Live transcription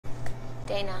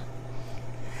Dana.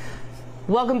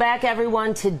 Welcome back,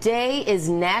 everyone. Today is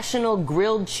National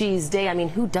Grilled Cheese Day. I mean,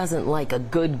 who doesn't like a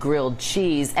good grilled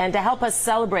cheese? And to help us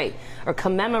celebrate or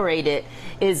commemorate it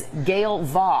is Gayle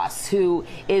Voss, who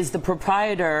is the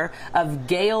proprietor of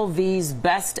Gayle V's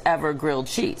Best Ever Grilled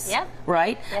Cheese. Yep.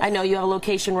 Right? Yes. I know you have a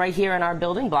location right here in our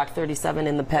building, Block 37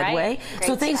 in the Pedway. Right.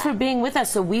 So thanks for being with us.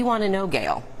 So we want to know,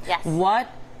 Gayle, yes, what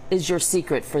is your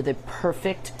secret for the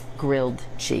perfect grilled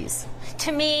cheese?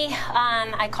 To me,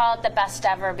 I call it the best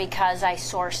ever because I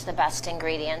source the best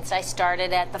ingredients. I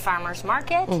started at the farmer's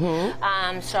market,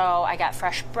 so I got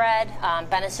fresh bread.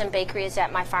 Benison Bakery is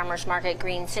at my farmer's market,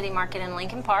 Green City Market in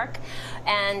Lincoln Park,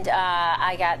 and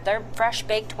I got their fresh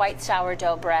baked white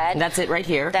sourdough bread. That's it right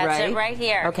here, That's right? it right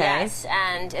here, okay. Yes,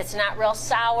 and it's not real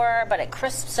sour, but it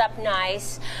crisps up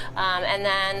nice. And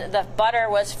then the butter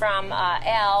was from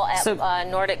Al at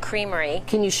Nordic Creamery.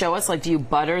 Can you show us, like, do you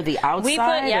butter the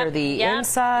outside or the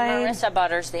inside? Marissa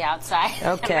butters the outside.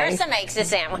 Okay. Marissa makes the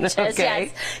sandwiches.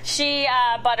 Okay. Yes. She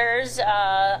butters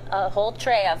a whole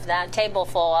tray of that, table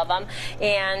full of them,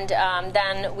 and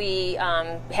then we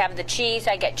have the cheese.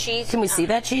 I get cheese. Can we see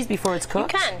that cheese before it's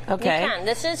cooked? You can. Okay. You can.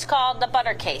 This is called the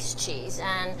butter case cheese,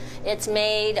 and it's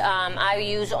made. I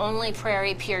use only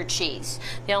Prairie Pure cheese.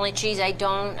 The only cheese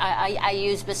I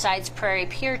use besides Prairie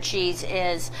Pure cheese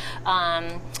is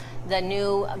the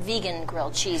new vegan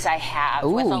grilled cheese I have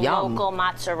with a local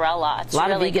mozzarella. It's a lot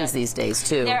really of vegans good these days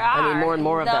too. There are. I mean, more and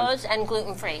more of them. Those and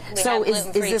gluten-free. So is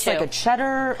this like a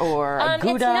cheddar or a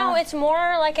Gouda? No, it's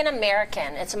more like an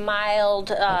American. It's mild.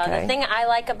 The thing I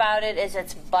like about it is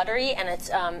it's buttery and its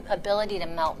ability to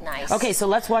melt nice. Okay, so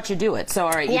let's watch you do it. So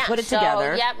all right, you put it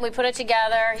together. Yep, we put it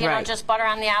together. You know, just butter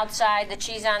on the outside, the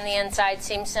cheese on the inside.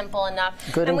 Seems simple enough.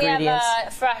 Good and ingredients. We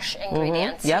have fresh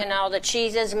ingredients. Yep. You know, the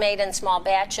cheese is made in small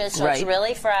batches, so it's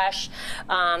really fresh.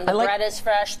 The bread is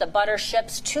fresh. The butter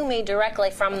ships to me directly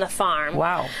from the farm.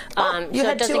 Wow. You so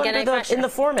had two in the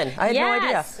Foreman. I had no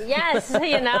idea. Yes,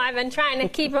 you know, I've been trying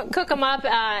to cook them up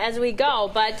as we go,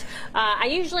 but I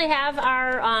usually have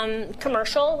our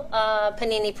commercial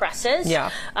panini presses.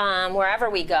 Yeah. Wherever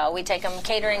we go, we take them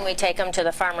catering. We take them to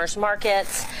the farmers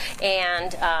markets,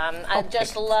 and I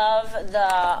just love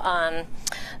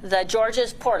the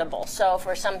George's portable. So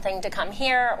for something to come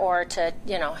here or to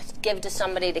give to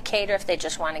somebody to cater if they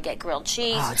just want to get grilled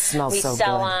cheese. Oh, it smells so good. We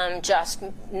sell them just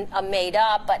made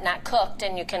up but not cooked,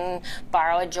 and you can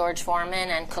borrow a George Foreman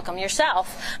and cook them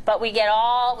yourself. But we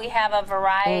have a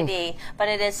variety, but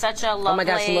it is such a lovely, oh my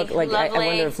gosh, look, like, I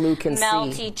wonder if Lou can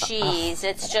melty cheese.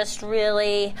 It's just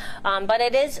really, but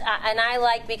it is, and I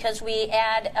like because we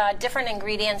add different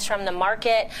ingredients from the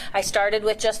market. I started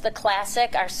with just the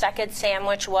classic. Our second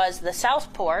sandwich was the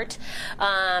Southport,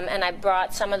 and I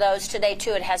brought some of those today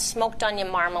too. It has smoked onion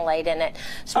marmalade in it.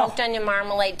 Smoked onion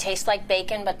marmalade tastes like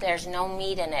bacon, but there's no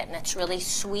meat in it, and it's really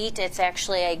sweet. It's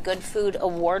actually a Good Food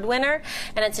Award winner,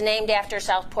 and it's named after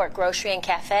Southport Grocery and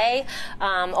Cafe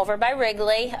over by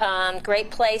Wrigley. Great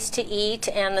place to eat,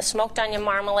 and the smoked onion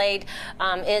marmalade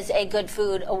is a Good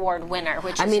Food Award winner,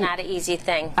 which is not an easy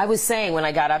thing. I was saying when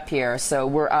I got up here, so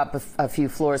we're up a few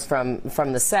floors from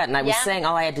the set, and I was saying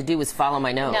all I had to do was follow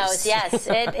my nose. Yes,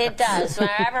 it does.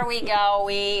 Wherever we go,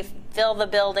 we fill the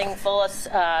building full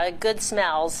of good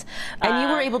smells. And you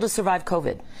were able to survive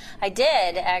COVID. I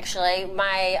did, actually.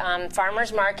 My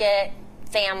farmer's market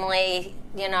family,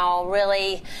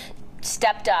 really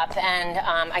stepped up, and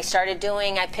I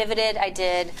pivoted. I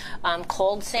did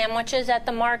cold sandwiches at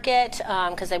the market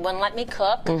because they wouldn't let me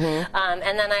cook, and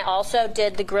then I also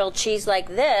did the grilled cheese like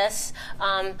this,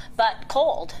 but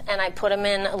cold, and I put them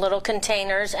in little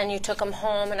containers, and you took them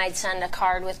home, and I'd send a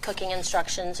card with cooking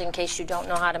instructions in case you don't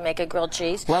know how to make a grilled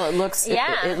cheese. Well, it looks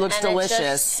it looks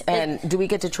delicious. And do we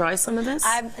get to try some of this?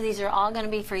 These are all going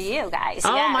to be for you guys.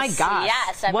 Oh my gosh!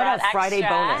 Yes, what a Friday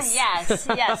bonus!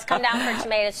 Yes. Come down for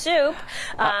tomato soup.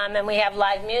 And we have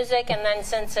live music, and then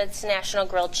since it's National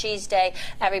Grilled Cheese Day,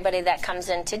 everybody that comes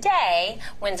in today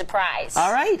wins a prize.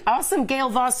 All right, awesome. Gayle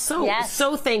Voss,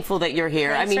 so thankful that you're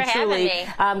here. Thanks for truly,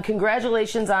 having me.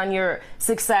 Congratulations on your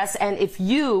success, and if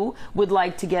you would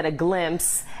like to get a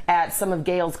glimpse at some of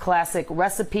Gayle's classic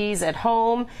recipes at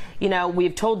home,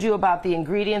 we've told you about the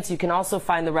ingredients. You can also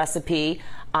find the recipe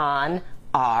on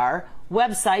our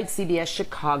website,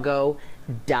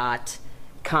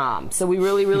 cbschicago.com. So we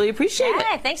really appreciate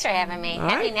it. Thanks for having me.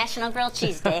 Happy National Grilled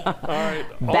Cheese Day. All right.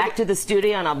 Back to the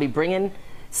studio, and I'll be bringing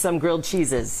some grilled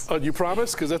cheeses. You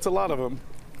promise? Because that's a lot of them.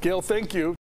 Gayle, thank you.